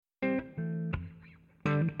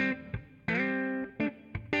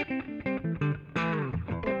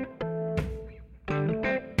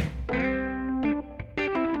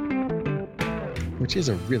which is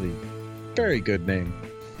a really very good name.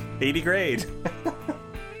 80 grade.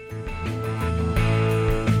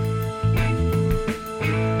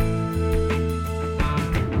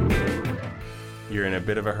 You're in a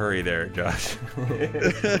bit of a hurry there, Josh.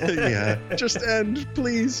 Yeah, just end,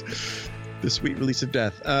 please. The sweet release of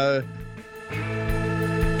death. Yeah,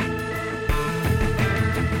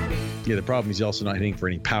 the problem is he's also not hitting for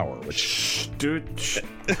any power, which... Shh, dude. Shh.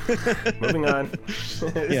 Moving on.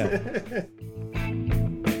 Yeah.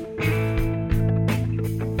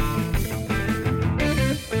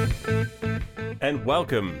 And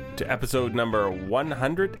welcome to episode number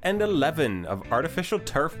 111 of Artificial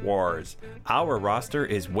Turf Wars. Our roster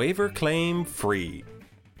is waiver claim free.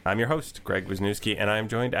 I'm your host, Greg Wisniewski, and I'm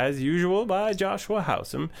joined as usual by Joshua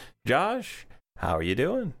Howsam. Josh, how are you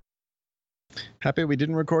doing? Happy we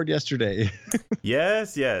didn't record yesterday.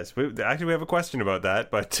 Yes. We have a question about that,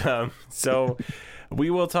 but so we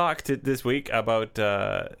will talk this week about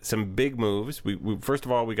some big moves. We first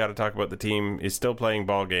of all, we got to talk about the team is still playing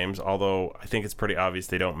ball games, although I think it's pretty obvious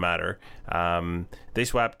they don't matter. They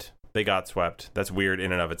swept. They got swept. That's weird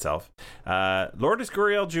in and of itself. Lourdes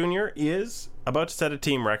Gurriel Jr. is about to set a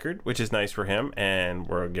team record, which is nice for him, and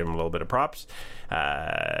we'll give him a little bit of props.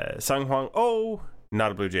 Sung Hwang Oh, not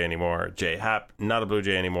a Blue Jay anymore. Jay Happ, not a Blue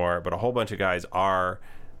Jay anymore, but a whole bunch of guys are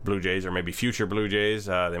Blue Jays or maybe future Blue Jays.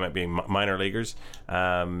 They might be minor leaguers.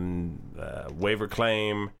 Waiver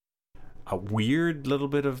claim. A weird little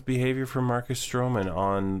bit of behavior from Marcus Stroman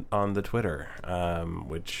on the Twitter,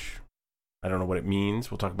 which I don't know what it means.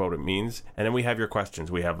 We'll talk about what it means. And then we have your questions.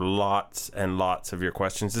 We have lots and lots of your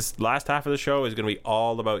questions. This last half of the show is going to be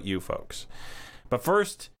all about you folks. But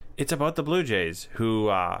first, it's about the Blue Jays who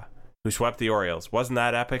swept the Orioles. Wasn't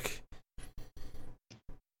that epic?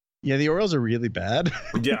 Yeah, the Orioles are really bad.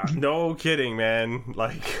 Yeah, no kidding, man.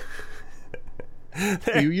 Like,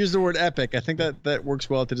 you use the word epic. I think that works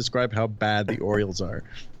well to describe how bad the Orioles are.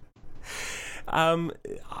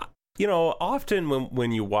 You know, often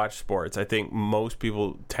when you watch sports, I think most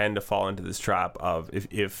people tend to fall into this trap of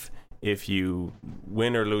if you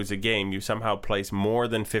win or lose a game, you somehow place more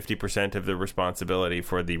than 50% of the responsibility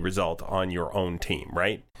for the result on your own team,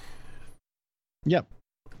 right? Yep.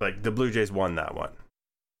 Like the Blue Jays won that one.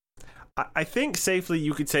 I think safely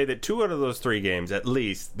you could say that 2 out of those 3 games, at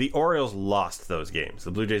least, the Orioles lost those games.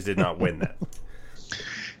 The Blue Jays did not win them.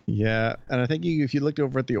 Yeah, and I think if you looked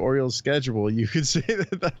over at the Orioles schedule, you could say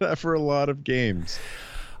that for a lot of games.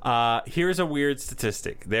 Here's a weird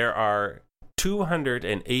statistic. There are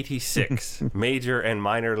 286 major and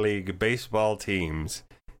minor league baseball teams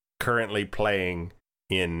currently playing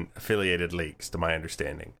in affiliated leagues, to my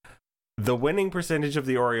understanding. The winning percentage of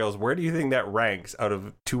the Orioles, where do you think that ranks out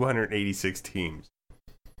of 286 teams?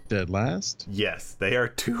 Dead last? Yes, they are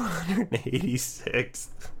 286th.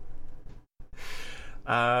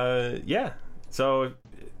 Yeah. So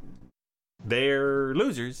they're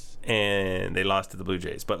losers and they lost to the Blue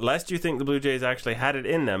Jays. But lest you think the Blue Jays actually had it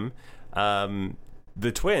in them,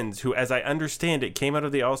 the Twins, who, as I understand it, came out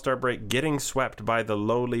of the All-Star break getting swept by the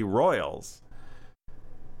lowly Royals,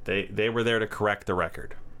 they were there to correct the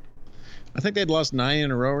record. I think they'd lost 9 in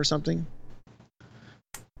a row or something.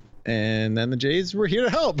 And then the Jays were here to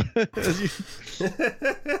help.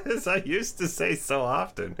 As I used to say so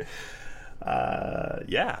often.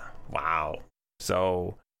 Yeah. Wow.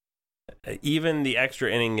 So even the extra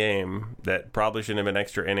inning game that probably shouldn't have been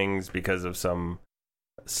extra innings because of some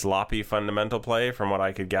sloppy fundamental play, from what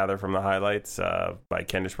I could gather from the highlights by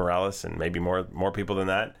Kendrys Morales and maybe more people than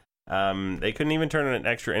that, they couldn't even turn an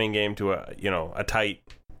extra inning game to a tight,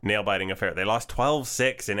 nail-biting affair. They lost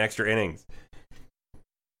 12-6 in extra innings.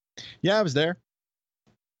 Yeah, I was there.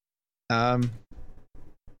 It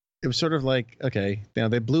was sort of like, okay,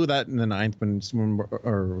 they blew that in the 9th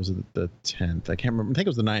or was it the 10th? I can't remember. I think it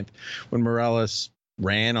was the 9th when Morales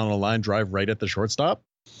ran on a line drive right at the shortstop,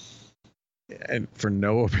 and for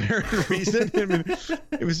no apparent reason. I mean,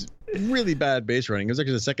 it was really bad base running. It was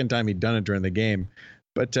actually the second time he'd done it during the game.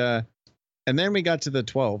 But and then we got to the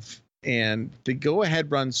 12th, and the go-ahead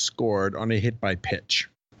run scored on a hit by pitch.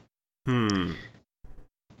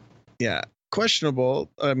 Yeah, questionable.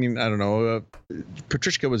 I mean, I don't know.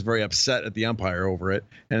 Petrichka was very upset at the umpire over it,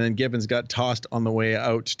 and then Gibbons got tossed on the way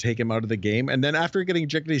out to take him out of the game. And then after getting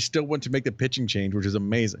ejected, he still went to make the pitching change, which is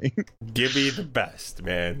amazing. Gibby the best,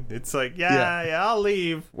 man. It's like, yeah, I'll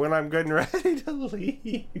leave when I'm good and ready to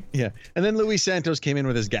leave. Yeah, and then Luis Santos came in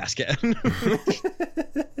with his gas can.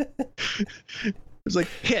 It was like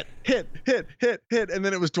hit, and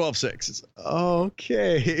then it was 12-6.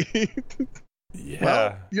 Okay. Yeah.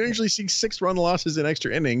 Well, you don't usually see 6-run losses in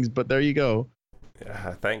extra innings, but there you go.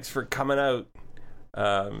 Yeah, thanks for coming out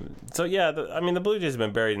So yeah, the Blue Jays have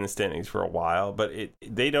been buried in the standings for a while, but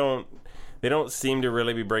they don't seem to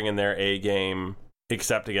really be bringing their A game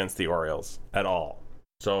except against the Orioles at all.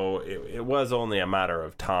 So it was only a matter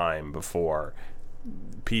of time before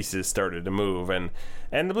pieces started to move, and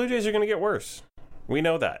the Blue Jays are going to get worse. We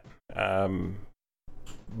know that.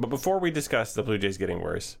 But before we discuss the Blue Jays getting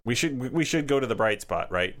worse, we should go to the bright spot,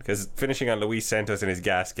 right? Because finishing on Luis Santos and his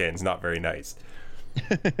gas can is not very nice.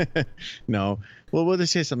 No. Well, we'll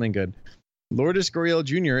just say something good. Lourdes Gurriel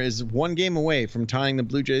Jr. is 1 game away from tying the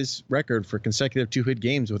Blue Jays record for consecutive 2-hit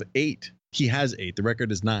games with 8. He has 8. The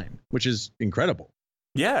record is 9, which is incredible.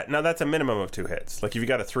 Yeah, now that's a minimum of 2 hits. Like if you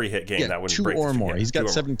got a 3-hit game, that wouldn't 2 break or more. Yeah, He's got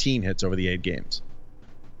 17 hits over the 8 games.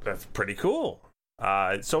 That's pretty cool.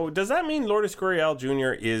 So does that mean Lourdes Gurriel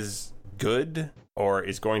Jr. is good or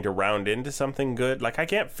is going to round into something good? Like I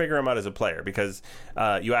can't figure him out as a player because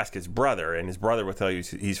you ask his brother, and his brother will tell you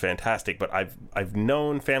he's fantastic. But I've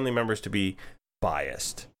known family members to be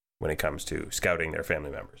biased when it comes to scouting their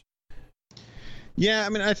family members. Yeah, I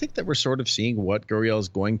mean, I think that we're sort of seeing what Gurriel is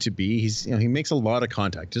going to be. He makes a lot of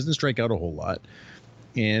contact, doesn't strike out a whole lot,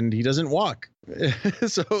 and he doesn't walk.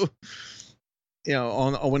 So,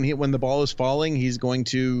 when the ball is falling, he's going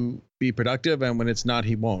to be productive, and when it's not,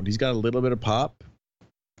 he won't. He's got a little bit of pop,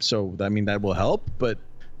 so I mean that will help, but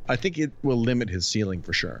I think it will limit his ceiling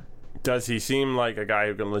for sure. Does he seem like a guy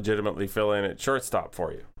who can legitimately fill in at shortstop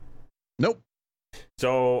for you? Nope.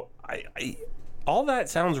 So all that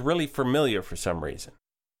sounds really familiar for some reason.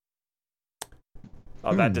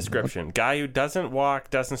 Of that description. Guy who doesn't walk,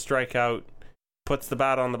 doesn't strike out, puts the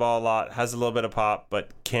bat on the ball a lot, has a little bit of pop, but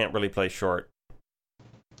can't really play short.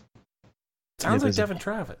 Sounds like Devin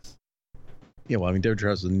Travis. Yeah, well, I mean, Devin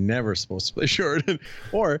Travis was never supposed to play short.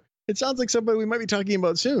 Or it sounds like somebody we might be talking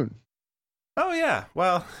about soon. Oh, yeah.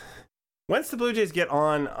 Well, once the Blue Jays get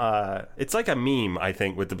on, it's like a meme, I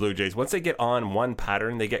think, with the Blue Jays. Once they get on one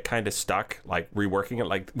pattern, they get kind of stuck, like reworking it,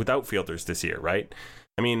 like with outfielders this year, right?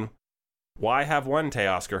 I mean, why have one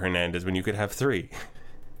Teoscar Hernandez when you could have 3?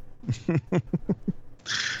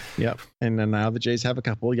 Yep. And then now the Jays have a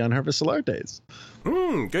couple of Yangervis Solartes.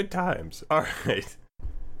 Good times. All right.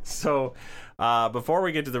 So before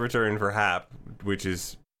we get to the return for Happ, which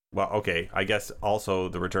is, well, okay, I guess also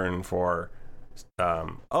the return for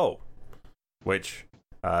which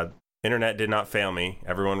internet did not fail me.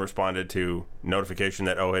 Everyone responded to notification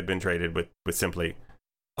that O had been traded with simply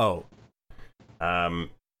O.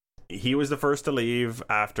 He was the first to leave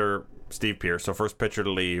after Steve Pearce, so first pitcher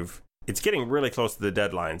to leave. It's getting really close to the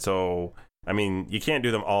deadline, so I mean, you can't do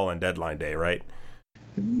them all on deadline day, right?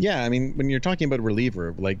 Yeah, I mean, when you're talking about a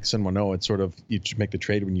reliever like Sun Wano, it's sort of you should make the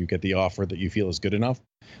trade when you get the offer that you feel is good enough.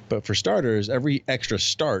 But for starters, every extra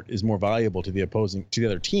start is more valuable to the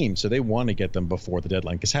other team, so they want to get them before the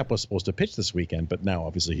deadline. Because Happ was supposed to pitch this weekend, but now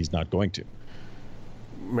obviously he's not going to.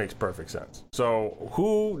 Makes perfect sense. So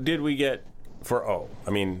who did we get for O?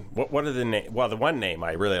 I mean, what are the name? Well, the one name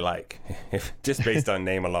I really like, just based on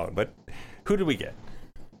name alone. But who did we get?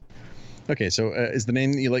 Okay, so is the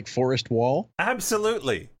name that you like Forrest Wall?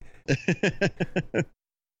 Absolutely.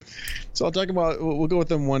 So I'll talk about, we'll go with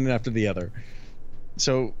them one after the other.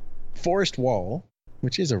 So Forrest Wall,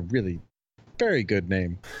 which is a really very good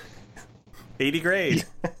name. 80 grade.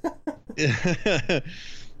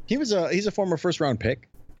 He's a former first round pick,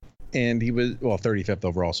 and he was 35th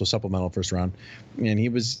overall, so supplemental first round. And he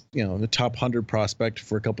was, the top 100 prospect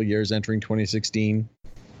for a couple of years entering 2016.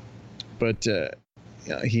 But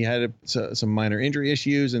he had some minor injury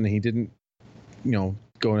issues, and he didn't,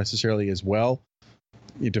 go necessarily as well.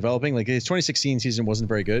 You're developing, like his 2016 season wasn't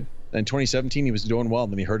very good. And 2017 he was doing well,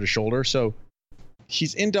 and then he hurt his shoulder. So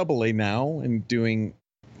he's in AA now and doing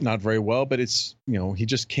not very well, but it's, he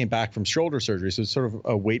just came back from shoulder surgery. So it's sort of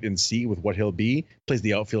a wait and see with what he'll be. Plays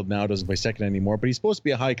the outfield now, doesn't play second anymore, but he's supposed to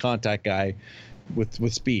be a high contact guy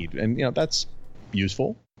with speed. And, that's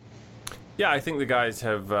useful. Yeah, I think the guys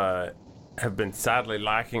have been sadly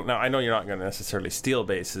lacking. Now, I know you're not going to necessarily steal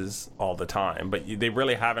bases all the time, but they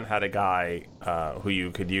really haven't had a guy who you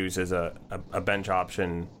could use as a bench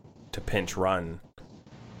option to pinch run,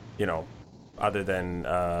 other than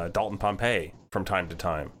Dalton Pompey from time to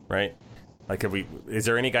time, right? Like, is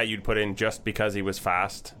there any guy you'd put in just because he was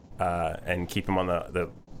fast and keep him on the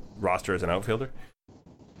roster as an outfielder?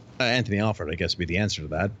 Anthony Alford, I guess, would be the answer to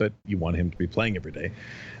that, but you want him to be playing every day.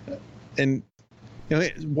 And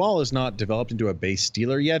Wall is not developed into a base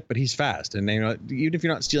stealer yet, but he's fast. And even if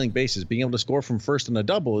you're not stealing bases, being able to score from first on a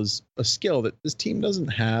double is a skill that this team doesn't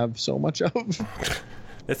have so much of.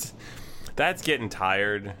 That's getting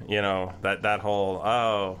tired, that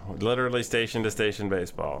whole literally station to station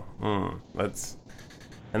baseball.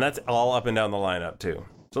 And that's all up and down the lineup, too.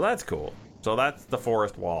 So that's cool. So that's the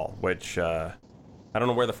Forest Wall, which I don't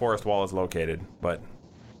know where the Forest Wall is located, but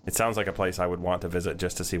it sounds like a place I would want to visit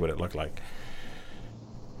just to see what it looked like.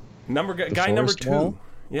 Guy number 2. Wall?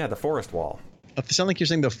 Yeah, the Forest Wall. It sounds like you're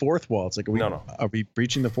saying the fourth wall. It's like, are we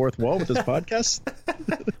breaching the fourth wall with this podcast?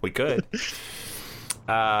 We could.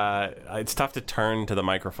 It's tough to turn to the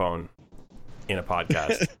microphone in a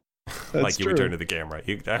podcast like you would turn to the camera.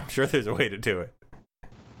 I'm sure there's a way to do it.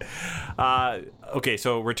 Okay,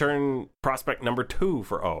 so return prospect number 2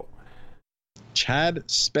 for O. Chad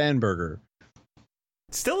Spanberger.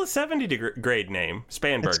 Still a 70 grade name,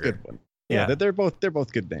 Spanberger. That's a good one. Yeah, they're both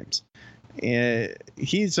good names.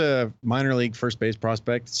 He's a minor league first base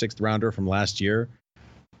prospect, 6th rounder from last year.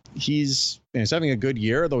 He's having a good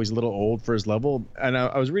year, though he's a little old for his level. And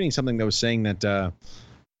I was reading something that was saying that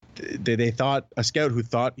they thought a scout who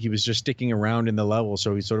thought he was just sticking around in the level,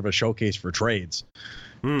 so he's sort of a showcase for trades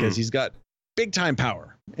because he's got big time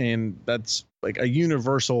power, and that's like a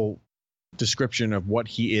universal description of what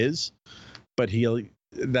he is. But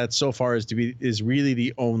that so far is really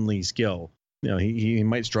the only skill. He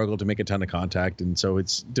might struggle to make a ton of contact, and so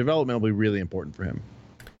its development will be really important for him.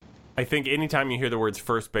 I think anytime you hear the words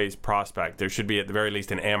first base prospect, there should be at the very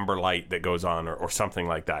least an amber light that goes on or something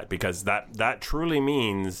like that, because that truly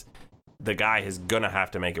means the guy is going to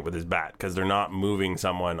have to make it with his bat, because they're not moving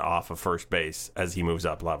someone off of first base as he moves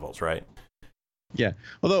up levels, right? Yeah.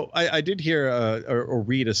 Although I did hear or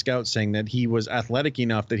read a scout saying that he was athletic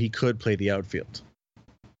enough that he could play the outfield.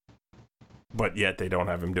 But yet they don't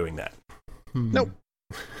have him doing that. Nope.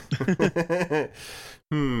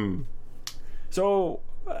 So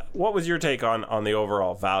what was your take on the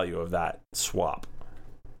overall value of that swap?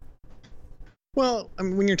 Well, I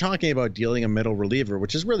mean, when you're talking about dealing a middle reliever,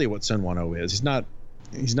 which is really what Sun 1-0 is,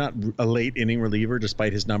 he's not a late inning reliever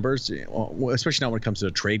despite his numbers, especially not when it comes to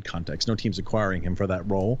a trade context. No team's acquiring him for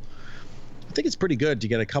that role. I think it's pretty good to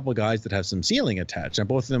get a couple guys that have some ceiling attached. Now,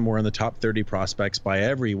 both of them were in the top 30 prospects by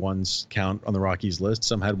everyone's count on the Rockies list.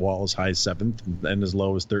 Some had Wall as high as 7th and as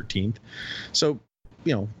low as 13th. So,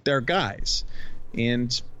 they're guys.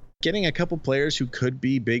 And getting a couple players who could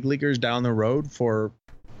be big leaguers down the road for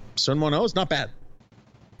Sun 1-0 is not bad.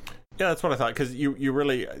 Yeah, that's what I thought, because you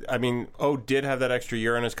really, I mean, did have that extra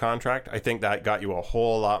year in his contract. I think that got you a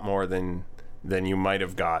whole lot more than you might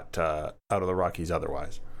have got out of the Rockies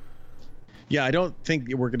otherwise. Yeah, I don't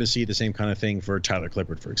think we're going to see the same kind of thing for Tyler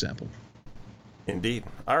Clippard, for example. Indeed.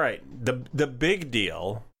 All right. The big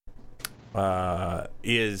deal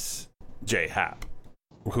is J Happ,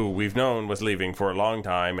 who we've known was leaving for a long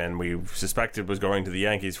time, and we suspected was going to the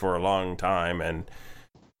Yankees for a long time. And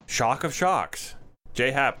shock of shocks,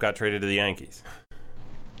 J Happ got traded to the Yankees.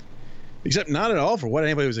 Except not at all for what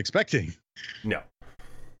anybody was expecting. No.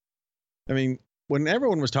 I mean, when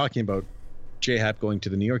everyone was talking about J Happ going to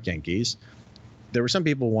the New York Yankees, there were some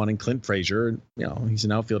people wanting Clint Frazier. He's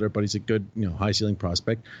an outfielder, but he's a good, high ceiling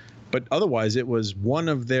prospect. But otherwise, it was one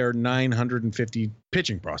of their 950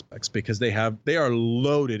 pitching prospects, because they are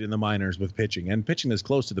loaded in the minors with pitching, and pitching is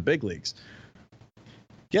close to the big leagues.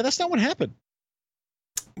 Yeah, that's not what happened.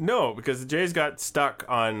 No, because the Jays got stuck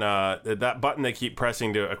on that button they keep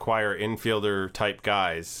pressing to acquire infielder type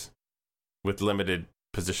guys with limited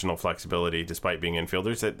positional flexibility despite being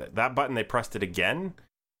infielders. That button, they pressed it again.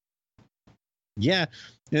 Yeah,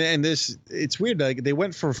 and it's weird. Like, they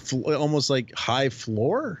went for almost like high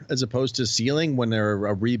floor as opposed to ceiling when they're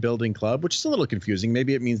a rebuilding club, which is a little confusing.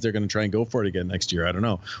 Maybe it means they're going to try and go for it again next year. I don't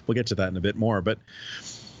know. We'll get to that in a bit more. But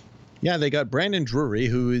yeah, they got Brandon Drury,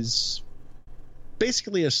 who is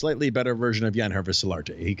basically a slightly better version of Yangervis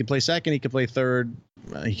Solarte. He can play second. He can play third.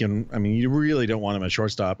 You really don't want him at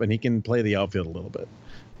shortstop, and he can play the outfield a little bit.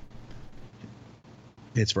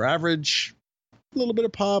 Hits for average, a little bit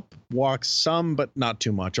of pop, walks some, but not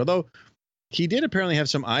too much. Although he did apparently have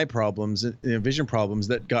some eye problems, vision problems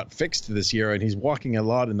that got fixed this year, and he's walking a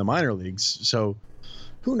lot in the minor leagues. So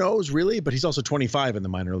who knows, really? But he's also 25 in the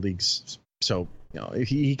minor leagues. So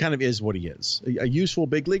he kind of is what he is. A useful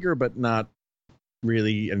big leaguer, but not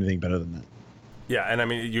really anything better than that. Yeah, and I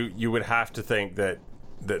mean, you would have to think that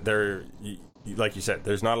there, like you said,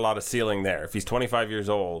 there's not a lot of ceiling there. If he's 25 years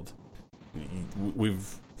old,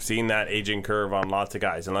 we've seen that aging curve on lots of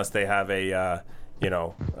guys. Unless they have a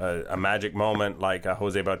magic moment like a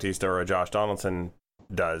Jose Bautista or a Josh Donaldson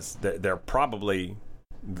does, they're probably,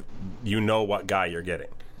 what guy you're getting.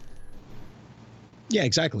 Yeah,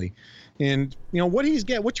 exactly. And what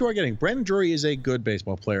you are getting. Brandon Drury is a good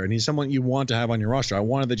baseball player, and he's someone you want to have on your roster. I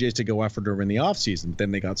wanted the Jays to go after him in the offseason.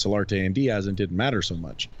 Then they got Solarte and Diaz, and it didn't matter so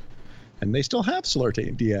much. And they still have Solarte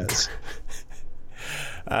and Diaz.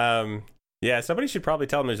 Yeah, somebody should probably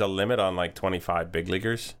tell him there's a limit on like 25 big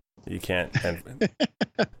leaguers. You can't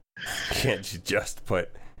just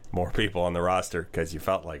put more people on the roster because you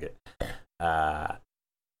felt like it.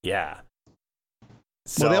 Yeah.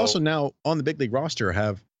 So, well, they also now on the big league roster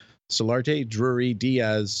have Solarte, Drury,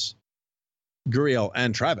 Diaz, Gurriel,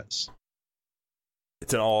 and Travis.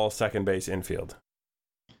 It's an all second base infield.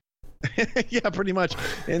 Yeah, pretty much.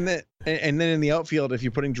 And then in the outfield, if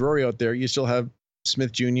you're putting Drury out there, you still have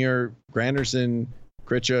Smith Jr., Granderson,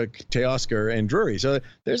 Grichuk, Teoscar, and Drury. So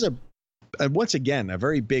there's once again a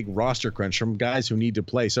very big roster crunch from guys who need to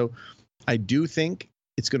play. So I do think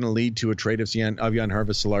it's going to lead to a trade of Jan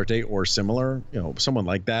Harvest Solarte or similar, someone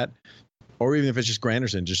like that. Or even if it's just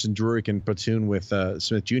Granderson, just in Drury can platoon with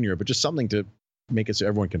Smith Jr., but just something to make it so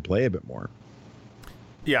everyone can play a bit more.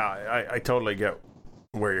 Yeah, I totally get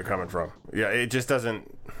where you're coming from. Yeah, it just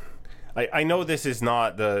doesn't... I know this is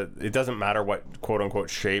not it doesn't matter what quote unquote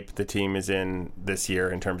shape the team is in this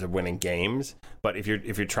year in terms of winning games, but if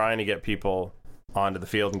you're trying to get people onto the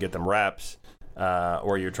field and get them reps,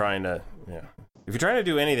 or you're trying to, if you're trying to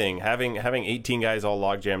do anything, having 18 guys all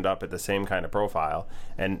log jammed up at the same kind of profile,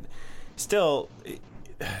 and still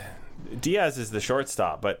Diaz is the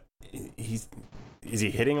shortstop, but is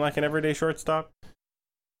he hitting like an everyday shortstop?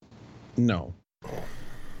 No.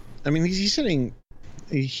 I mean, he's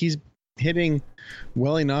hitting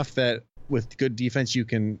well enough that with good defense you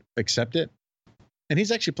can accept it, and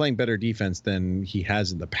he's actually playing better defense than he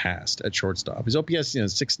has in the past at shortstop. His OPS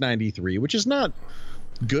 693, which is not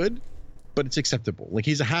good, but it's acceptable. Like,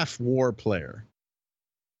 he's a half WAR player,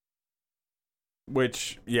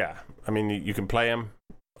 which, yeah, I mean, you can play him.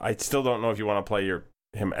 I still don't know if you want to play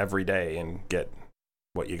him every day and get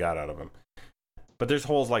what you got out of him, but there's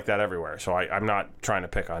holes like that everywhere, so I'm not trying to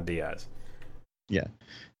pick on Diaz. Yeah.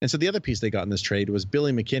 And so the other piece they got in this trade was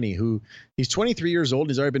Billy McKinney, who he's 23 years old.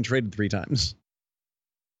 He's already been traded 3 times.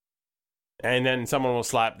 And then someone will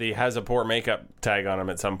slap the has a poor makeup tag on him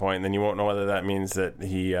at some point, and then you won't know whether that means that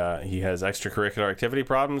he has extracurricular activity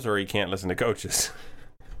problems or he can't listen to coaches.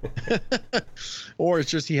 Or it's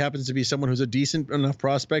just he happens to be someone who's a decent enough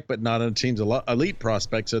prospect, but not on a team's elite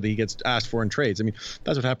prospect, so that he gets asked for in trades. I mean,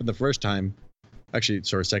 that's what happened the first time. Actually,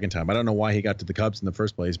 sorry, second time. I don't know why he got to the Cubs in the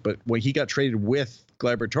first place, but when he got traded with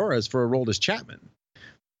Gleyber Torres for Aroldis Chapman,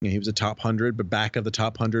 he was a top 100, but back of the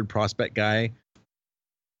top 100 prospect guy,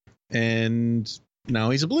 and now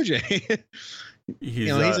he's a Blue Jay.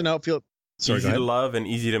 He's an outfield. Sorry, easy to love and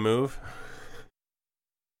easy to move.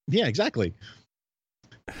 Yeah, exactly.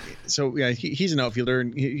 So yeah, he's an outfielder,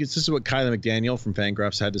 and this is what Kyler McDaniel from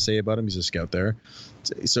Fangraphs had to say about him. He's a scout there.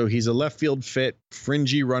 So he's a left field fit,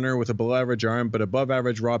 fringy runner with a below average arm, but above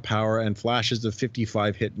average raw power and flashes of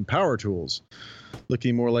 55 hit and power tools,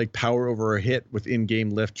 looking more like power over a hit with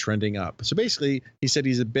in-game lift trending up. So basically, he said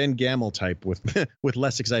he's a Ben Gamel type with with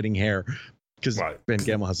less exciting hair, because Ben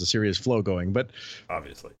Gamel has a serious flow going. But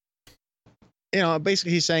obviously,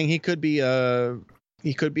 basically he's saying he could be a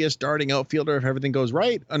starting outfielder if everything goes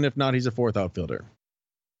right, and if not, he's a 4th outfielder.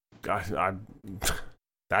 Gosh,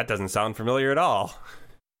 that doesn't sound familiar at all.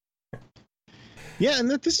 Yeah, and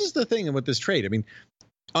this is the thing with this trade. I mean,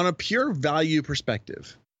 on a pure value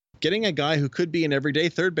perspective, getting a guy who could be an everyday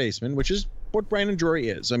third baseman, which is what Brandon Drury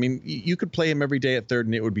is. I mean, you could play him every day at third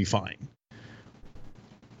and it would be fine.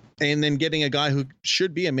 And then getting a guy who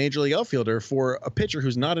should be a major league outfielder for a pitcher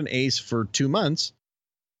who's not an ace for 2 months,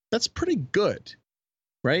 that's pretty good.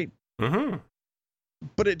 Right? Mm-hmm.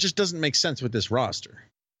 But it just doesn't make sense with this roster.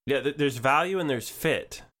 Yeah, there's value and there's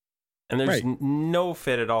fit. And there's no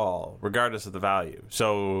fit at all, regardless of the value.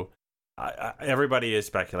 So everybody is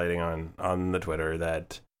speculating on the Twitter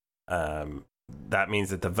that that means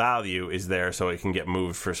that the value is there so it can get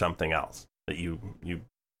moved for something else. That you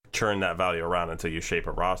churn that value around until you shape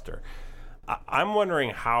a roster. I'm wondering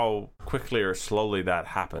how quickly or slowly that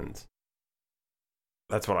happens.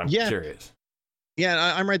 That's what I'm curious.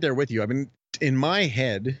 Yeah, I'm right there with you. I mean, in my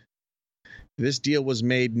head, this deal was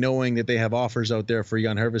made knowing that they have offers out there for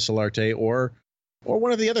Jan Hervis Solarte or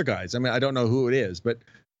one of the other guys. I mean, I don't know who it is, but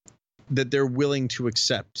that they're willing to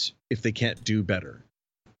accept if they can't do better.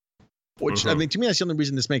 Which, I mean, to me, that's the only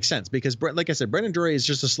reason this makes sense. Because, like I said, Brandon Drury is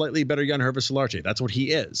just a slightly better Jan Hervis Solarte. That's what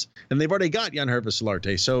he is. And they've already got Jan Hervis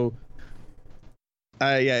Solarte. So,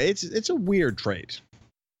 it's a weird trade.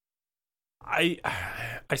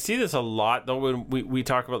 I see this a lot, though, when we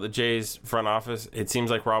talk about the Jays front office. It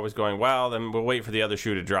seems like we're always going, well, then we'll wait for the other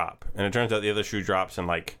shoe to drop. And it turns out the other shoe drops in,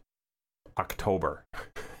 like, October.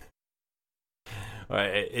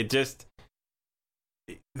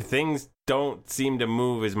 Things don't seem to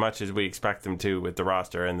move as much as we expect them to with the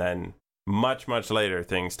roster. And then much, much later,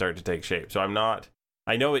 things start to take shape. So I'm not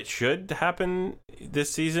I know it should happen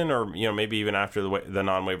this season, or maybe even after the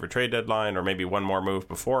non-waiver trade deadline, or maybe one more move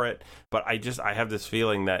before it. But I have this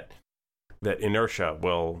feeling that inertia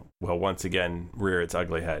will once again rear its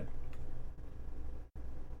ugly head.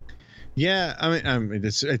 Yeah, I mean,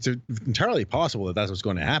 it's entirely possible that that's what's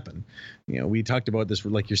going to happen. We talked about this,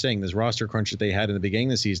 like you're saying, this roster crunch that they had in the beginning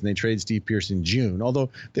of the season. They traded Steve Pierce in June, although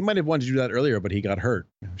they might have wanted to do that earlier, but he got hurt.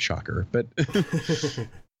 Shocker. But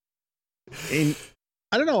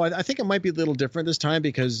I don't know. I think it might be a little different this time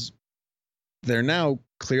because they're now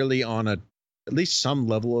clearly on at least some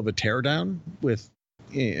level of a teardown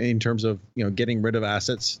in terms of getting rid of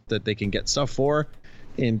assets that they can get stuff for,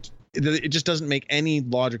 and it just doesn't make any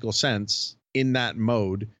logical sense in that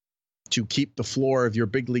mode to keep the floor of your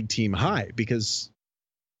big league team high, because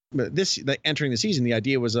entering the season, the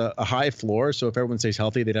idea was a high floor. So if everyone stays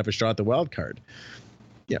healthy, they'd have a shot at the wild card.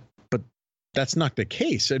 Yeah. But that's not the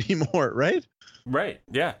case anymore, right? Right.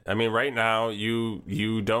 Yeah. I mean, right now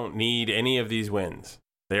you don't need any of these wins.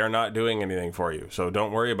 They are not doing anything for you. So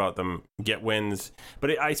don't worry about them. Get wins.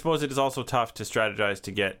 But I suppose it is also tough to strategize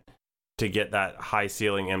to get that high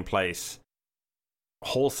ceiling in place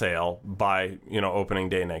wholesale by opening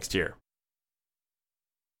day next year.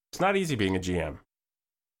 It's not easy being a GM.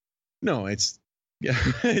 No, it's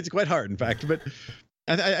quite hard, in fact. But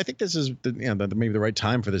I think this is maybe the right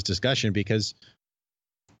time for this discussion, because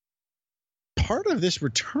part of this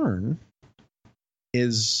return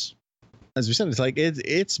is, as we said, it's like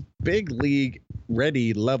it's big league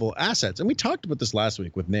ready level assets. And we talked about this last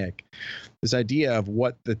week with Nick, this idea of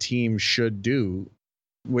what the team should do,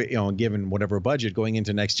 given whatever budget going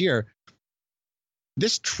into next year.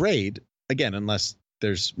 This trade, again, unless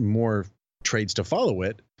there's more trades to follow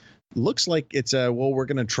it, looks like it's we're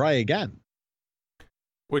going to try again.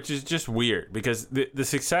 Which is just weird, because the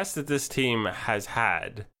success that this team has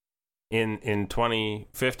had in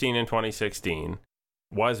 2015 and 2016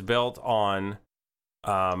 was built on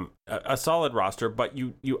a solid roster, but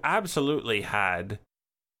you absolutely had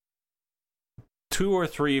 2 or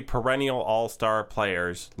 3 perennial all-star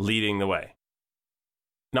players leading the way.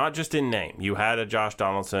 Not just in name. You had a Josh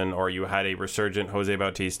Donaldson, or you had a resurgent Jose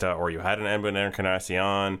Bautista, or you had an Edwin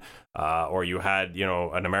Encarnacion, or you had,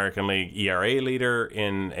 an American League ERA leader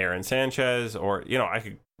in Aaron Sanchez, or,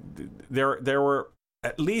 there were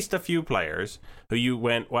at least a few players who you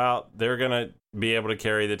went, well, they're going to be able to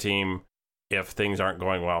carry the team if things aren't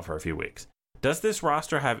going well for a few weeks. Does this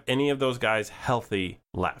roster have any of those guys healthy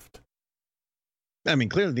left? I mean,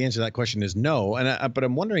 clearly the answer to that question is no. But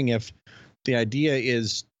I'm wondering if the idea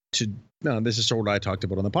is this is sort of what I talked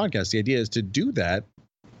about on the podcast. The idea is to do that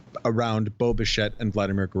around Bo Bichette and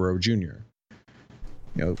Vladimir Guerrero Jr.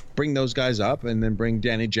 Bring those guys up, and then bring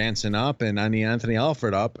Danny Jansen up and Anthony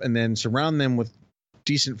Alford up, and then surround them with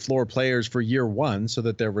decent floor players for year one so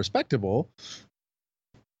that they're respectable,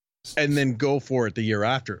 and then go for it the year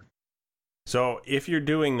after. So if you're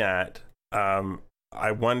doing that,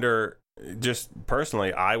 I wonder, just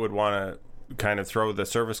personally, I would want to kind of throw the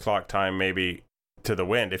service clock time maybe to the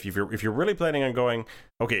wind. If you're really planning on going,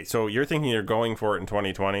 okay, so you're thinking you're going for it in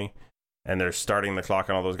 2020 and they're starting the clock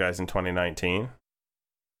on all those guys in 2019.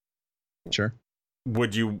 Sure.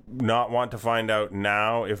 Would you not want to find out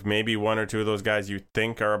now if maybe 1 or 2 of those guys you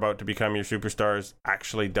think are about to become your superstars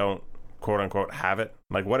actually don't, quote unquote, have it?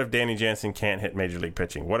 Like, what if Danny Jansen can't hit major league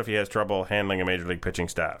pitching? What if he has trouble handling a major league pitching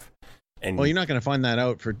staff? And well, you're not going to find that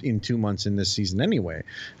out in 2 months in this season anyway.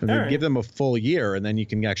 Right. Give them a full year, and then you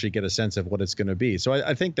can actually get a sense of what it's going to be. So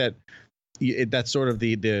I think that that's sort of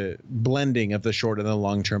the blending of the short and the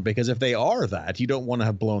long term, because if they are that, you don't want to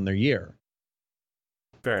have blown their year.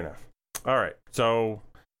 Fair enough. All right. So,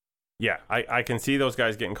 yeah, I can see those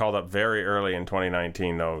guys getting called up very early in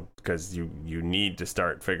 2019, though, because you need to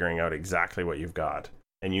start figuring out exactly what you've got.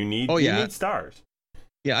 And you need stars.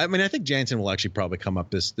 Yeah, I mean, I think Jansen will actually probably come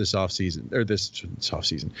up this offseason, or this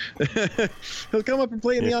offseason. He'll come up and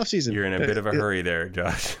play in the offseason. You're in a bit of a hurry there,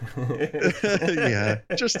 Josh. Yeah,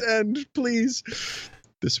 just end, please.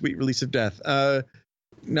 The sweet release of death. No,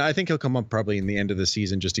 I think he'll come up probably in the end of the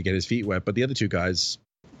season just to get his feet wet. But the other 2 guys,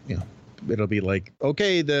 it'll be like,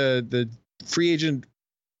 okay, the free agent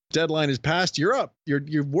deadline is passed. You're up.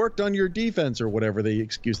 You've worked on your defense, or whatever the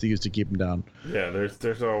excuse they use to keep him down. Yeah,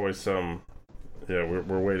 there's always some. Yeah,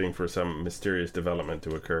 we're waiting for some mysterious development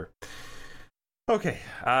to occur. Okay,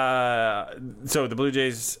 so the Blue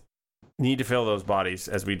Jays need to fill those bodies,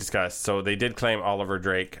 as we discussed. So they did claim Oliver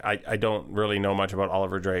Drake. I don't really know much about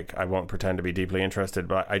Oliver Drake. I won't pretend to be deeply interested,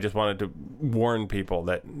 but I just wanted to warn people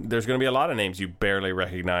that there's going to be a lot of names you barely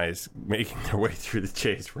recognize making their way through the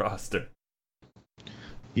Jays roster.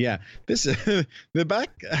 Yeah, this the back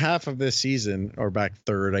half of this season, or back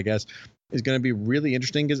third, I guess, is going to be really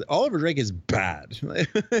interesting because Oliver Drake is bad.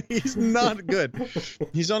 He's not good.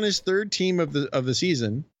 He's on his third team of the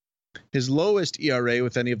season. His lowest ERA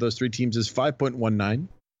with any of those three teams is 5.19.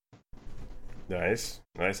 Nice.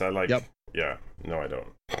 I like. Yep. Yeah. No, I don't.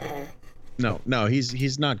 No,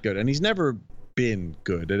 he's not good, and he's never been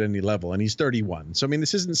good at any level, and he's 31. So I mean,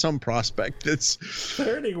 this isn't some prospect that's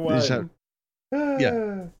 31.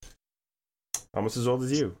 Yeah. Almost as old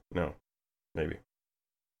as you. No, maybe.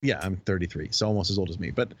 Yeah, I'm 33, so almost as old as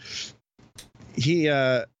me. But he,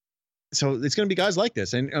 so it's going to be guys like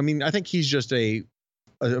this, and I mean, I think he's just a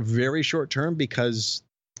very short term because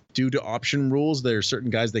due to option rules, there are certain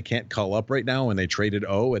guys they can't call up right now, and they traded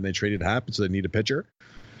and they traded Happ, so they need a pitcher.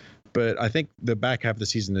 But I think the back half of the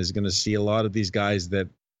season is going to see a lot of these guys that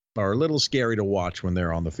are a little scary to watch when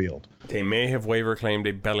they're on the field. They may have waiver claimed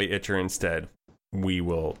a belly itcher instead. We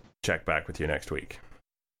will check back with you next week.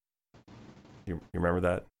 You remember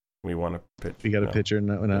that? We want to pitch. We got a pitcher.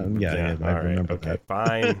 No, yeah, I remember that.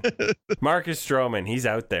 Fine. Marcus Stroman, he's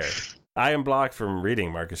out there. I am blocked from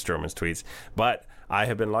reading Marcus Stroman's tweets, but I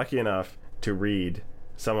have been lucky enough to read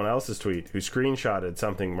someone else's tweet who screenshotted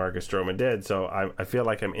something Marcus Stroman did, so I feel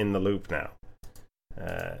like I'm in the loop now.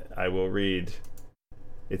 I will read.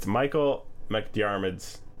 It's Michael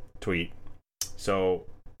McDiarmid's tweet. So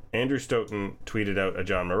Andrew Stoughton tweeted out a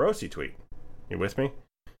John Morosi tweet. You with me?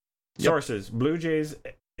 Yep. Sources: Blue Jays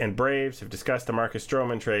and Braves have discussed the Marcus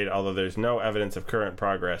Stroman trade, although there's no evidence of current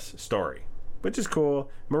progress. Story, which is cool.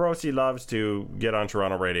 Morosi loves to get on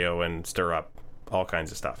Toronto radio and stir up all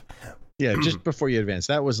kinds of stuff. Yeah, just before you advance,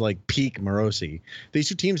 that was like peak Morosi. These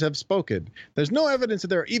two teams have spoken. There's no evidence that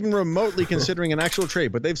they're even remotely considering an actual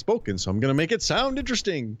trade, but they've spoken, so I'm going to make it sound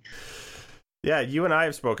interesting. Yeah, you and I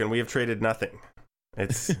have spoken. We have traded nothing.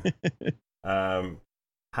 It's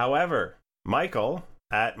however, Michael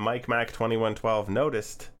at MikeMac2112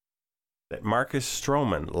 noticed that Marcus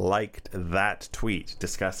Stroman liked that tweet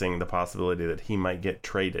discussing the possibility that he might get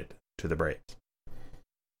traded to the Braves.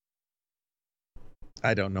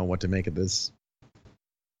 I don't know what to make of this.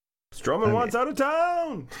 Stroman wants out of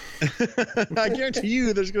town. I guarantee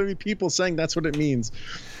you there's going to be people saying that's what it means.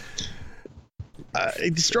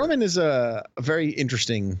 Stroman is a very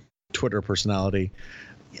interesting Twitter personality.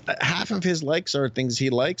 Half of his likes are things he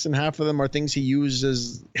likes, and half of them are things he uses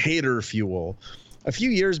as hater fuel. A few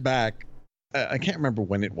years back, I can't remember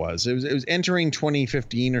when it was. It was entering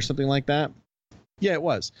 2015 or something like that. Yeah, it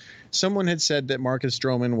was. Someone had said that Marcus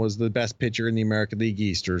Stroman was the best pitcher in the American League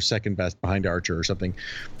East, or second best behind Archer or something.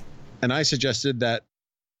 And I suggested that,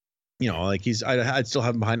 like I'd still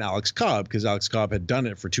have him behind Alex Cobb because Alex Cobb had done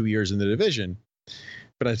it for 2 years in the division.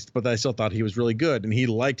 But I still thought he was really good, and he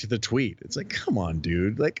liked the tweet. It's like, come on,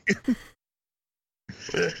 dude. Like,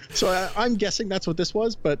 so I'm guessing that's what this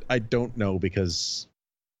was, but I don't know because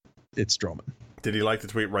it's Stroman. Did he like the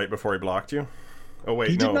tweet right before he blocked you? Oh,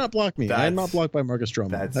 wait, he did not block me. I'm not blocked by Marcus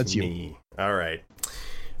Stroman. That's me. You. All right.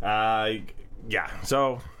 Yeah.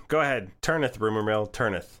 So go ahead. Turneth, rumor mill.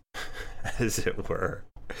 Turneth, as it were.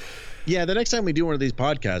 Yeah. The next time we do one of these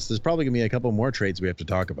podcasts, there's probably going to be a couple more trades we have to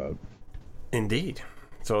talk about. Indeed.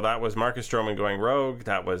 So that was Marcus Stroman going rogue.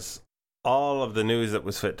 That was all of the news that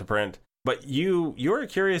was fit to print. But you're a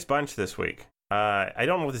curious bunch this week. I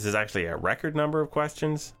don't know if this is actually a record number of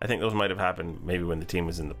questions. I think those might have happened maybe when the team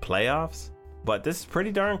was in the playoffs. But this is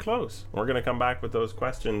pretty darn close. We're going to come back with those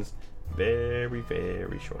questions very,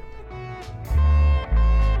 very shortly.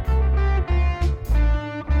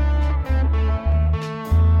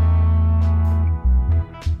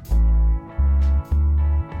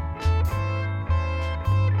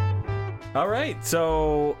 All right,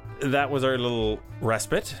 so that was our little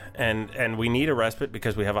respite, and we need a respite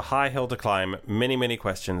because we have a high hill to climb. Many, many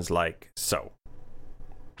questions like so.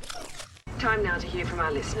 Time now to hear from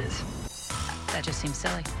our listeners. That just seems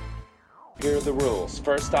silly. Here are the rules.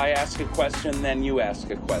 First I ask a question, then you ask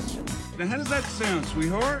a question. Now how does that sound,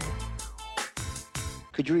 sweetheart?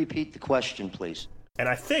 Could you repeat the question, please? And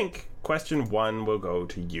I think question 1 will go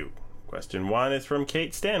to you. Question 1 is from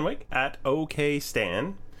Kate Stanwyck at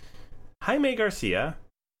OKStan. Jaime Garcia,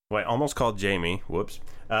 who I almost called Jamie, whoops,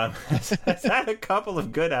 has had a couple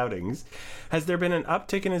of good outings. Has there been an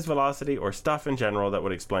uptick in his velocity or stuff in general that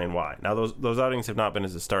would explain why? Now, those outings have not been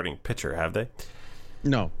as a starting pitcher, have they?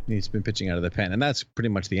 No, he's been pitching out of the pen, and that's pretty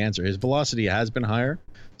much the answer. His velocity has been higher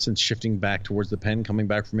since shifting back towards the pen, coming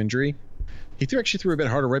back from injury. He actually threw a bit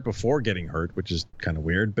harder right before getting hurt, which is kind of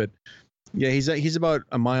weird, but yeah, he's about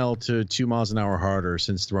a mile to 2 miles an hour harder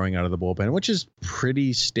since throwing out of the bullpen, which is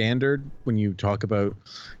pretty standard when you talk about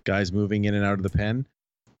guys moving in and out of the pen.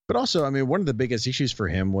 But also, I mean, one of the biggest issues for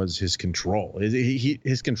him was his control.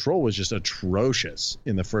 His control was just atrocious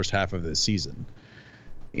in the first half of this season.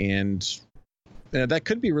 And that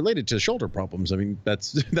could be related to shoulder problems. I mean,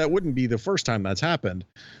 that wouldn't be the first time that's happened.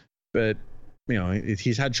 But,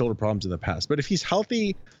 he's had shoulder problems in the past. But if he's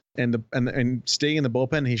healthy and staying in the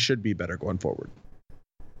bullpen, he should be better going forward.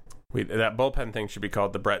 That bullpen thing should be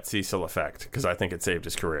called the Brett Cecil effect, because I think it saved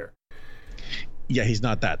his career. Yeah, he's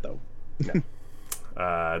not that, though. No.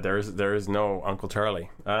 There is no Uncle Charlie.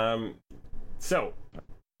 So,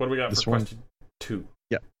 what do we got for question 2?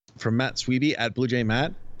 Yeah, from Matt Sweeby at Blue Jay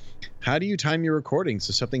Matt. How do you time your recording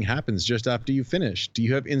so something happens just after you finish? Do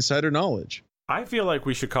you have insider knowledge? I feel like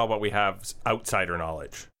we should call what we have outsider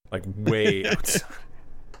knowledge, like way outside.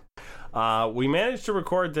 We managed to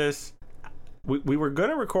record this. We were going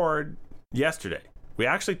to record yesterday. We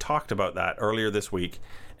actually talked about that earlier this week,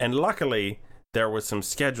 and luckily there was some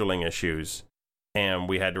scheduling issues, and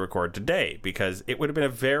we had to record today because it would have been a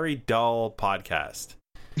very dull podcast.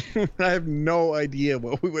 I have no idea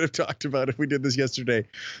what we would have talked about if we did this yesterday.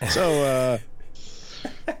 So,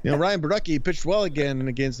 Ryan Barucki pitched well again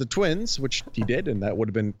against the Twins, which he did, and that would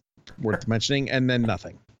have been worth mentioning, and then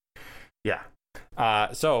nothing. Yeah.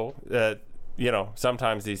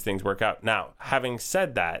 Sometimes these things work out. Now, having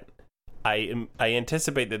said that, I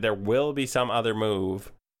anticipate that there will be some other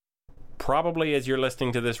move, probably as you're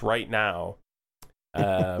listening to this right now,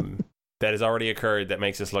 that has already occurred that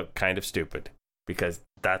makes us look kind of stupid, because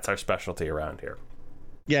that's our specialty around here.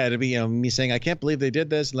 Yeah, to be me saying, I can't believe they did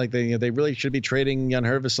this. Like they really should be trading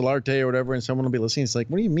Yangervis Solarte or whatever, and someone will be listening. It's like,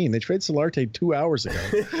 what do you mean? They traded Solarte 2 hours ago.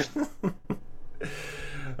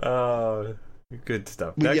 Good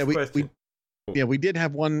stuff. Next question. We did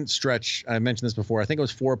have one stretch. I mentioned this before. I think it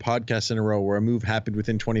was 4 podcasts in a row where a move happened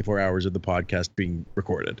within 24 hours of the podcast being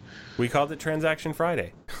recorded. We called it Transaction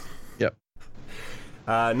Friday. Yep.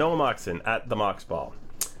 Noel Moxon at the Moxball.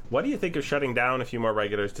 What do you think of shutting down a few more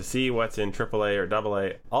regulars to see what's in AAA or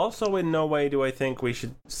AA? Also, in no way do I think we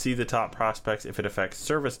should see the top prospects if it affects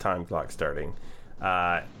service time clock starting.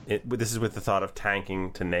 This is with the thought of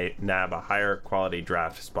tanking to nab a higher quality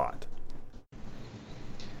draft spot.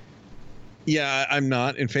 Yeah, I'm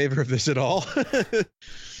not in favor of this at all.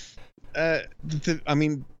 The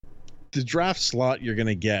draft slot you're going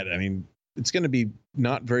to get, it's going to be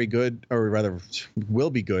not very good, or rather will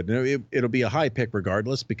be good. It'll be a high pick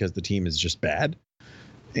regardless because the team is just bad.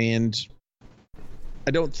 And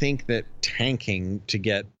I don't think that tanking to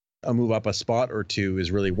get a move up a spot or two is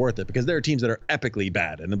really worth it, because there are teams that are epically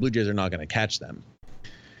bad and the Blue Jays are not going to catch them.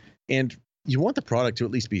 And you want the product to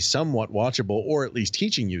at least be somewhat watchable, or at least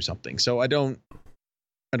teaching you something. So I don't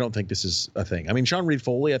think this is a thing. Sean Reed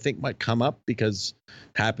Foley, I think, might come up because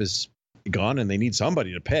Happ is gone and they need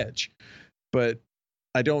somebody to pitch. But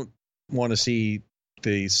I don't want to see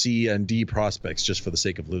the C and D prospects just for the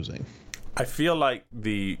sake of losing. I feel like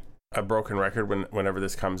a broken record whenever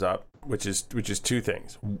this comes up, which is 2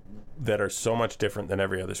 things that are so much different than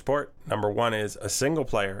every other sport. Number one is a single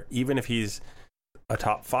player, even if he's a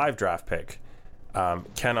top 5 draft pick,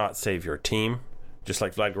 cannot save your team, just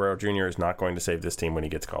like Vlad Guerrero Jr. is not going to save this team when he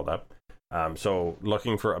gets called up. So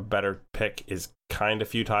looking for a better pick is kind of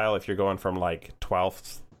futile if you're going from like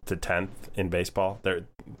 12th to 10th in baseball.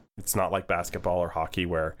 It's not like basketball or hockey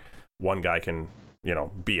where one guy can,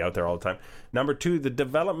 be out there all the time. Number 2, the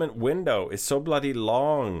development window is so bloody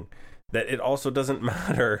long that it also doesn't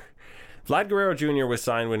matter. Vlad Guerrero Jr. was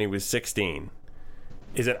signed when he was 16.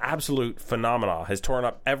 Is an absolute phenomenon, has torn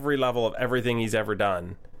up every level of everything he's ever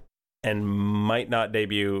done, and might not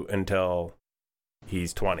debut until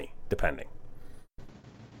he's 20, depending.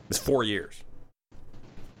 It's 4 years.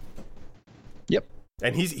 Yep.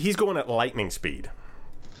 And he's going at lightning speed.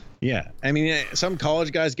 Yeah. Some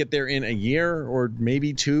college guys get there in a year or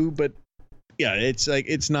maybe 2, but yeah,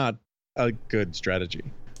 it's not a good strategy.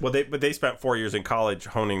 Well, they spent 4 years in college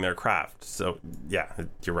honing their craft. So yeah,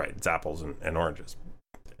 you're right. It's apples and oranges.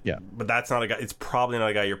 Yeah. But that's not a guy. It's probably not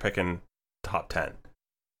a guy you're picking top 10.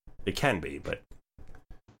 It can be, but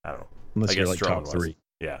I don't know. Unless you're like top 3.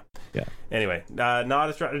 Yeah. Yeah. Anyway, not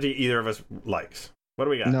a strategy either of us likes. What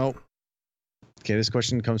do we got? No. Okay, this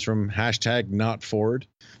question comes from #NotFord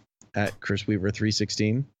at Chris Weaver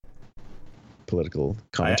 316. Political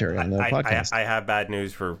commentary on the podcast. I have bad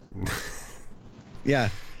news for. Yeah.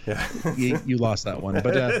 You lost that one,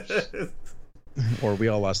 but or we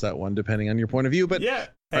all lost that one, depending on your point of view. But yeah.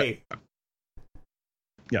 Hey.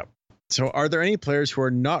 Yeah. So, are there any players who are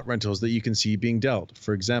not rentals that you can see being dealt?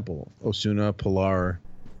 For example, Osuna, Pilar, ...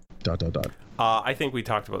 I think we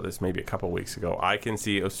talked about this maybe a couple weeks ago. I can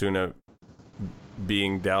see Osuna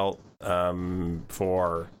being dealt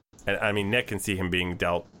for, and Nick can see him being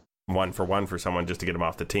dealt 1-for-1 for someone just to get him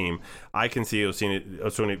off the team. I can see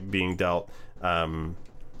Osuna being dealt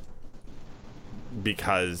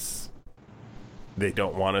because they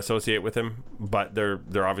don't want to associate with him, but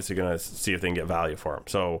they're obviously going to see if they can get value for him.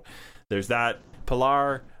 So there's that.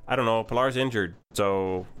 Pilar, I don't know. Pilar's injured,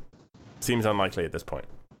 so seems unlikely at this point.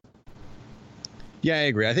 Yeah, I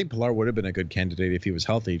agree. I think Pilar would have been a good candidate if he was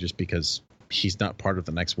healthy, just because he's not part of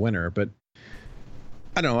the next winner. But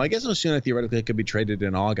I don't know. I guess Osuna theoretically could be traded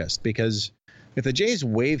in August, because if the Jays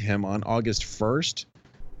waive him on August 1st,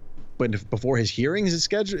 but before his hearings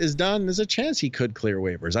is done, there's a chance he could clear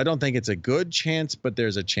waivers. I don't think it's a good chance, but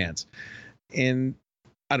there's a chance. And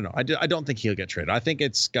I don't know. I don't think he'll get traded. I think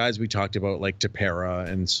it's guys we talked about like Tepera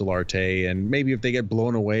and Solarte, and maybe if they get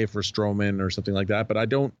blown away for Stroman or something like that. But I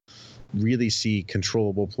don't really see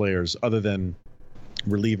controllable players other than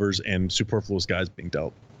relievers and superfluous guys being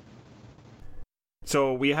dealt.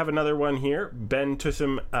 So we have another one here. Ben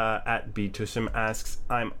Tussum at B Tussum asks,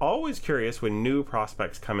 I'm always curious when new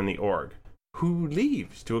prospects come in the org. Who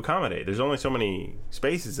leaves to accommodate? There's only so many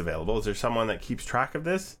spaces available. Is there someone that keeps track of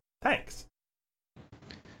this? Thanks.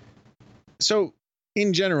 So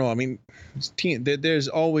in general, I mean, there's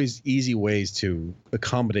always easy ways to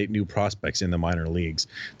accommodate new prospects in the minor leagues.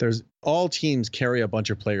 All teams carry a bunch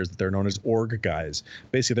of players that they're known as org guys.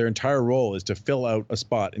 Basically, their entire role is to fill out a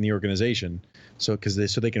spot in the organization, so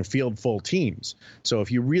they can field full teams. So if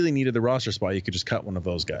you really needed the roster spot, you could just cut one of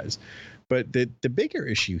those guys. But the bigger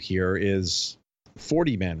issue here is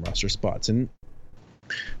 40-man roster spots, and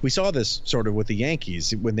we saw this sort of with the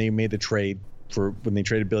Yankees when they made the trade when they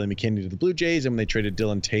traded Billy McKinney to the Blue Jays, and when they traded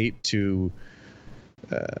Dylan Tate to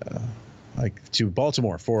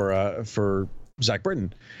Baltimore for Zach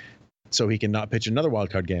Britton, so he can not pitch another wild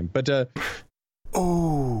card game. But the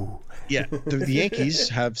Yankees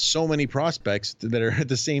have so many prospects that are at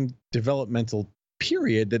the same developmental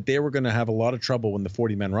period that they were going to have a lot of trouble when the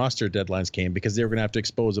 40-man roster deadlines came, because they were going to have to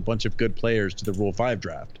expose a bunch of good players to the Rule 5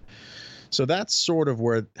 draft. So that's sort of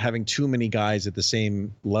where having too mmany guys at the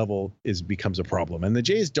same level becomes a problem, and the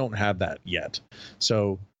Jays don't have that yet.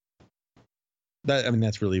 So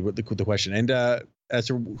that's really what the question. And as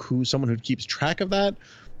to someone who keeps track of that,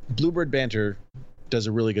 Bluebird Banter does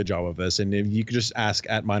a really good job of this, and if you could just ask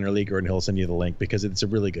at Minor Leaguer and he'll send you the link, because it's a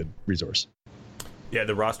really good resource. Yeah,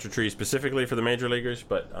 the roster tree specifically for the major leaguers,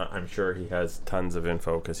 but I'm sure he has tons of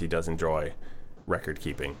info because he does enjoy record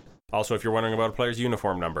keeping. Also, if you're wondering about a player's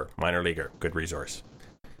uniform number, Minor Leaguer, good resource.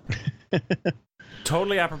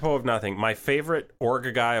 Totally apropos of nothing, my favorite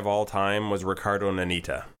org guy of all time was Ricardo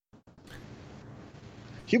Nanita.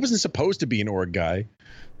 He wasn't supposed to be an org guy,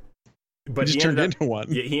 but he just turned into one.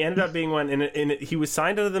 Yeah, he ended up being one, and he was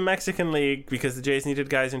signed out of the Mexican League because the Jays needed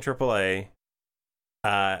guys in AAA.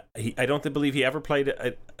 I don't believe he ever played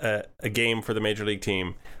a game for the major league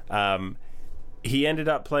team. He ended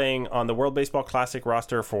up playing on the World Baseball Classic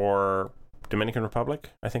roster for Dominican Republic,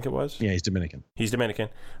 I think it was. Yeah, he's Dominican.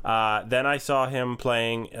 Then I saw him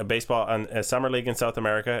playing baseball on a summer league in South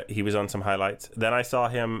America. He was on some highlights. Then I saw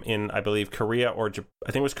him in, I believe, Korea I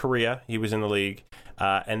think it was Korea. He was in the league.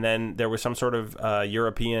 And then there was some sort of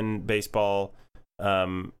European baseball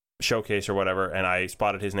showcase or whatever, and I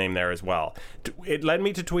spotted his name there as well. It led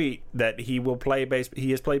me to tweet that he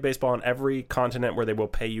has played baseball on every continent where they will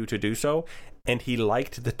pay you to do so, and he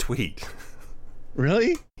liked the tweet.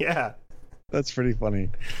 Really? Yeah. That's pretty funny.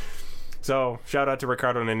 So, shout out to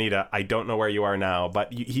Ricardo Nanita. I don't know where you are now,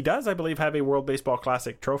 but he does, I believe, have a World Baseball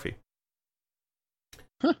Classic trophy.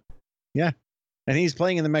 Huh. Yeah. And he's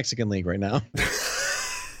playing in the Mexican League right now.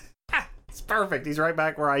 It's perfect. He's right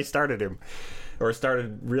back where I started him, or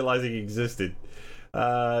started realizing he existed.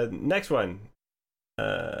 Next one.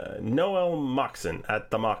 Noel Moxon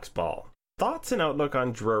at the Mox Ball. Thoughts and outlook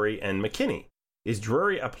on Drury and McKinney. Is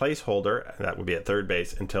Drury a placeholder, that would be at third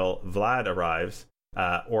base, until Vlad arrives,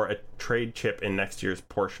 or a trade chip in next year's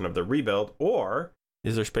portion of the rebuild, or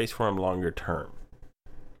is there space for him longer term?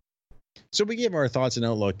 So we gave our thoughts and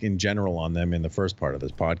outlook in general on them in the first part of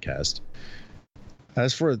this podcast.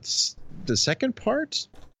 As for the second part,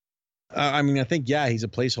 I think, yeah, he's a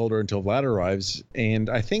placeholder until Vlad arrives, and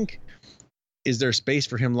I think is there space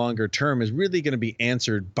for him longer term is really going to be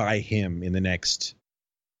answered by him in the next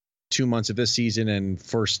 2 months of this season and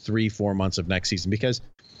first 3-4 months of next season, because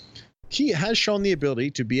he has shown the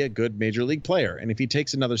ability to be a good major league player. And if he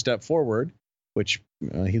takes another step forward, which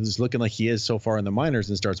he's looking like he is so far in the minors,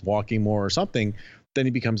 and starts walking more or something, then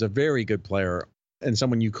he becomes a very good player and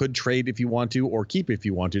someone you could trade if you want to, or keep if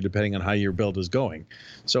you want to, depending on how your build is going.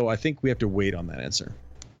 So I think we have to wait on that answer.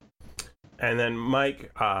 And then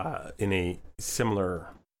Mike, in a similar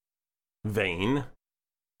vein,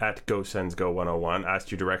 at GoSensGo101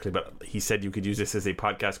 asked you directly, but he said you could use this as a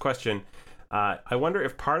podcast question. I wonder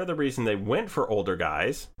if part of the reason they went for older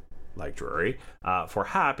guys, like Drury, for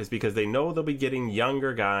Happ is because they know they'll be getting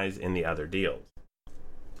younger guys in the other deals.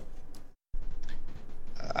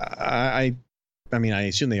 I mean, I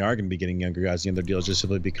assume they are going to be getting younger guys in their deals just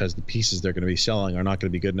simply because the pieces they're going to be selling are not going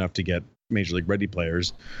to be good enough to get Major League ready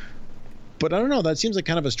players. But I don't know. That seems like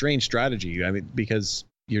kind of a strange strategy. I mean, because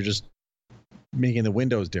you're just making the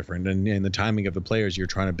windows different and the timing of the players you're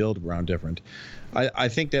trying to build around different. I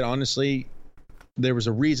think that honestly, there was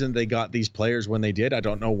a reason they got these players when they did. I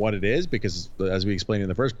don't know what it is because, as we explained in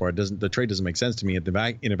the first part, the trade doesn't make sense to me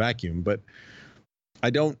in a vacuum. But I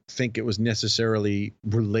don't think it was necessarily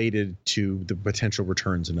related to the potential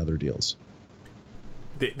returns in other deals.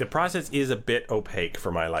 The process is a bit opaque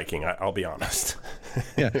for my liking. I'll be honest.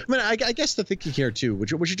 Yeah, I mean, I guess the thinking here too,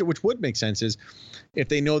 which would make sense, is if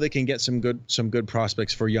they know they can get some good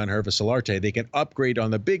prospects for Jan Hervé Solarte, they can upgrade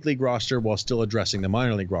on the big league roster while still addressing the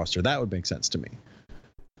minor league roster. That would make sense to me.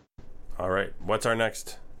 All right, what's our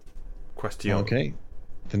next question? Okay,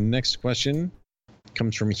 the next question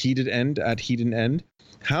comes from Heated End at Heated End.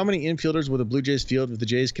 How many infielders will the Blue Jays field if the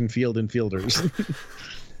Jays can field infielders?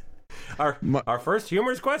 Our first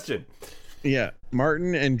humorous question. Yeah,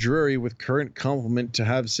 Martin and Drury with current complement to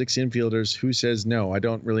have 6 infielders. Who says no? I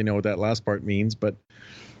don't really know what that last part means, but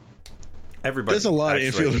everybody. There's a lot of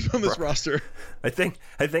infielders on this roster. I think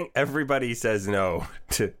everybody says no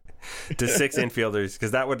to 6 infielders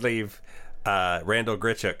because that would leave Randall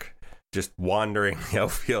Grichuk just wandering the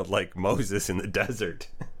outfield like Moses in the desert.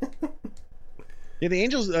 Yeah,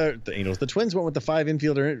 the Twins went with the 5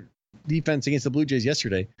 infielder defense against the Blue Jays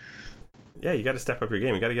yesterday. Yeah, you got to step up your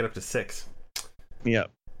game. You got to get up to 6. Yeah.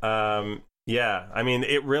 Yeah. I mean,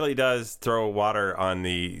 it really does throw water on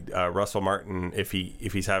the Russell Martin if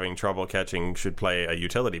he's having trouble catching. Should play a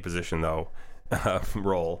utility position though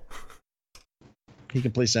role. He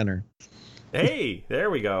can play center. Hey, there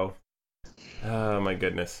we go. Oh my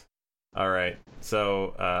goodness. All right.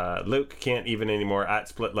 So Luke can't even anymore at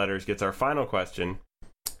Split Letters gets our final question.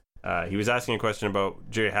 He was asking a question about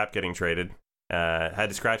Jerry Happ getting traded. Had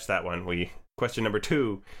to scratch that one. Question number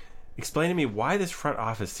 2. Explain to me why this front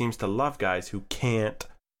office seems to love guys who can't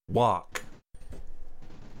walk.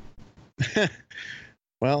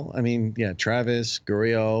 Well, I mean, yeah, Travis,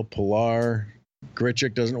 Gurriel, Pilar,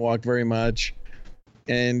 Grichuk doesn't walk very much.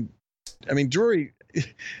 And, I mean, Drury...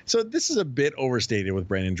 So this is a bit overstated with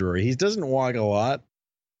Brandon Drury. He doesn't walk a lot,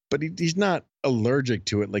 but he's not allergic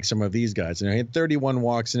to it like some of these guys. You know, he had 31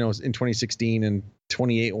 walks, in 2016 and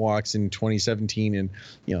 28 walks in 2017, and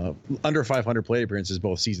under 500 plate appearances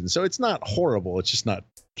both seasons. So it's not horrible. It's just not.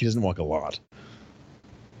 He doesn't walk a lot.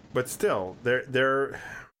 But still, there's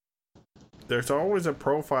always a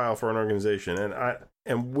profile for an organization,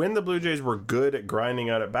 and when the Blue Jays were good at grinding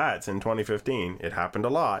out at bats in 2015, it happened a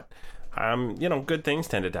lot. Good things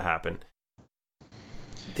tended to happen.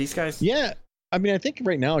 These guys, yeah. I mean, I think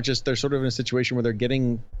right now they're sort of in a situation where they're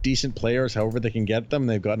getting decent players however they can get them.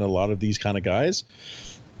 They've gotten a lot of these kind of guys.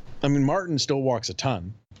 I mean, Martin still walks a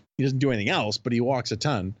ton. He doesn't do anything else, but he walks a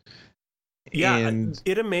ton. Yeah, and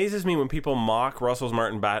it amazes me when people mock Russell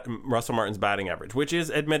Martin's batting average, which is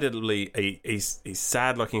admittedly a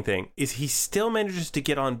sad-looking thing, is he still manages to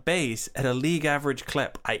get on base at a league average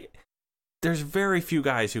clip. There's very few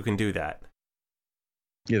guys who can do that.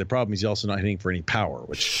 Yeah, the problem is he's also not hitting for any power,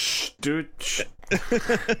 which... Dude,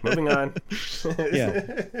 moving on.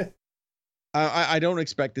 Yeah. I don't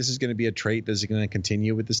expect this is going to be a trait that's going to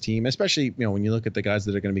continue with this team, especially, when you look at the guys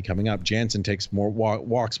that are going to be coming up. Jansen takes more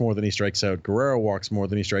walks more than he strikes out. Guerrero walks more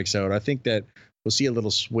than he strikes out. I think that we'll see a little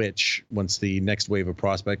switch once the next wave of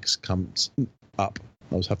prospects comes up.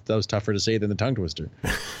 That was tougher to say than the tongue twister.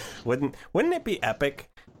 Wouldn't it be epic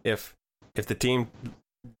if the team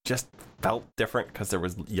just felt different because there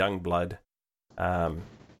was young blood?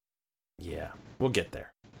 Yeah, we'll get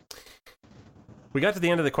there. We got to the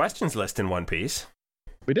end of the questions list in one piece.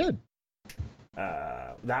 We did.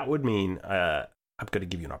 That would mean I'm going to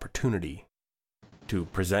give you an opportunity to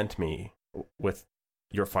present me with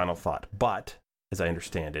your final thought. But, as I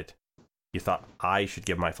understand it, you thought I should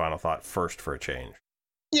give my final thought first for a change.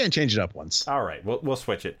 Yeah, change it up once. All right, we'll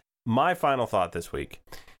switch it. My final thought this week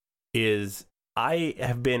is I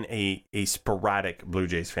have been a sporadic Blue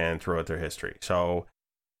Jays fan throughout their history. So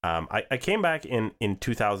I came back in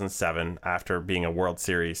 2007 after being a World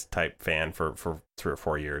Series type fan for 3 or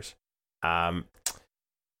 4 years.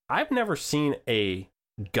 I've never seen a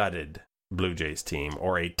gutted Blue Jays team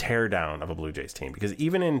or a teardown of a Blue Jays team, because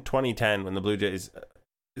even in 2010 when the Blue Jays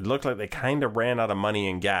it looked like they kind of ran out of money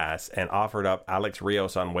and gas and offered up Alex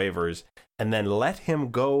Rios on waivers and then let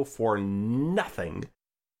him go for nothing.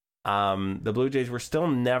 The Blue Jays were still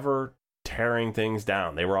never tearing things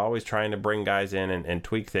down. They were always trying to bring guys in and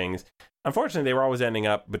tweak things. Unfortunately, they were always ending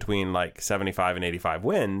up between like 75 and 85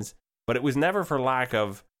 wins, but it was never for lack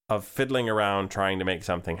of fiddling around trying to make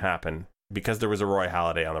something happen because there was a Roy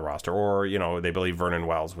Halladay on the roster, or, you know, they believe Vernon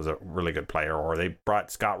Wells was a really good player, or they brought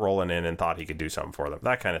Scott Rowland in and thought he could do something for them,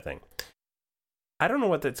 that kind of thing. I don't know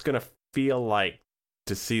what that's going to feel like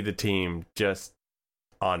to see the team just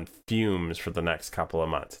on fumes for the next couple of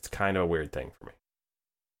months. It's kind of a weird thing for me.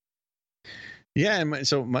 Yeah, and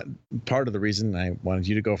part of the reason I wanted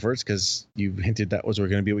you to go first, because you hinted that was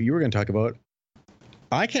going to be what you were going to talk about.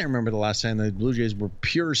 I can't remember the last time the Blue Jays were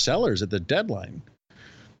pure sellers at the deadline,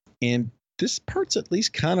 and this part's at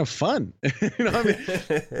least kind of fun. You know what I mean?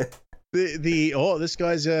 This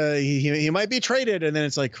guy's he might be traded, and then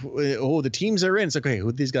it's like, the teams are in. It's like, okay,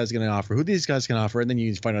 who these guys going to offer? Who these guys can offer? And then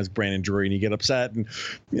you find out it's Brandon Drury, and you get upset, and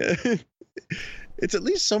it's at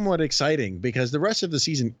least somewhat exciting because the rest of the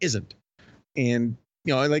season isn't. And,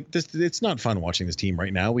 you know, like this, it's not fun watching this team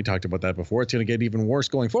right now. We talked about that before. It's going to get even worse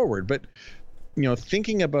going forward. But, you know,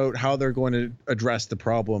 thinking about how they're going to address the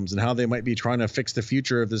problems and how they might be trying to fix the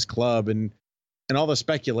future of this club and all the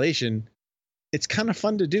speculation, it's kind of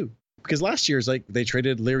fun to do. Because last year's like they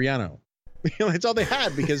traded Liriano. You know, it's all they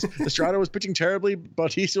had because Estrada was pitching terribly,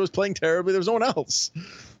 Bautista was playing terribly. There was no one else.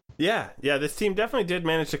 Yeah, this team definitely did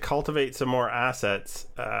manage to cultivate some more assets,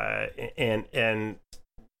 and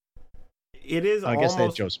it is. I guess they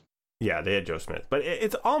had Joe Smith. Yeah, they had Joe Smith, but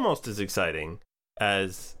it's almost as exciting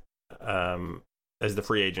as the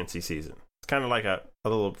free agency season. It's kind of like a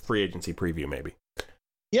little free agency preview, maybe.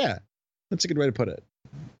 Yeah, that's a good way to put it.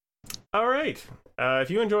 All right.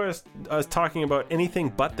 If you enjoy us talking about anything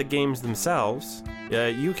but the games themselves,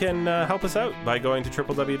 you can help us out by going to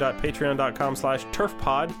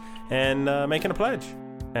www.patreon.com/turfpod and making a pledge.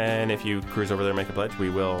 And if you cruise over there and make a pledge, we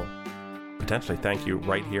will potentially thank you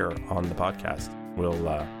right here on the podcast.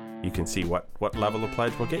 You can see what level of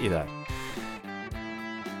pledge will get you that.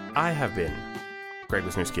 I have been Greg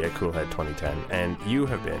Wisniewski at Coolhead 2010, and you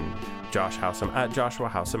have been Josh Howsam at Joshua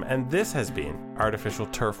Howsam, and this has been Artificial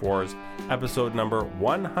Turf Wars, episode number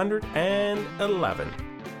 111.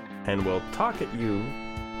 And we'll talk at you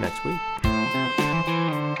next week.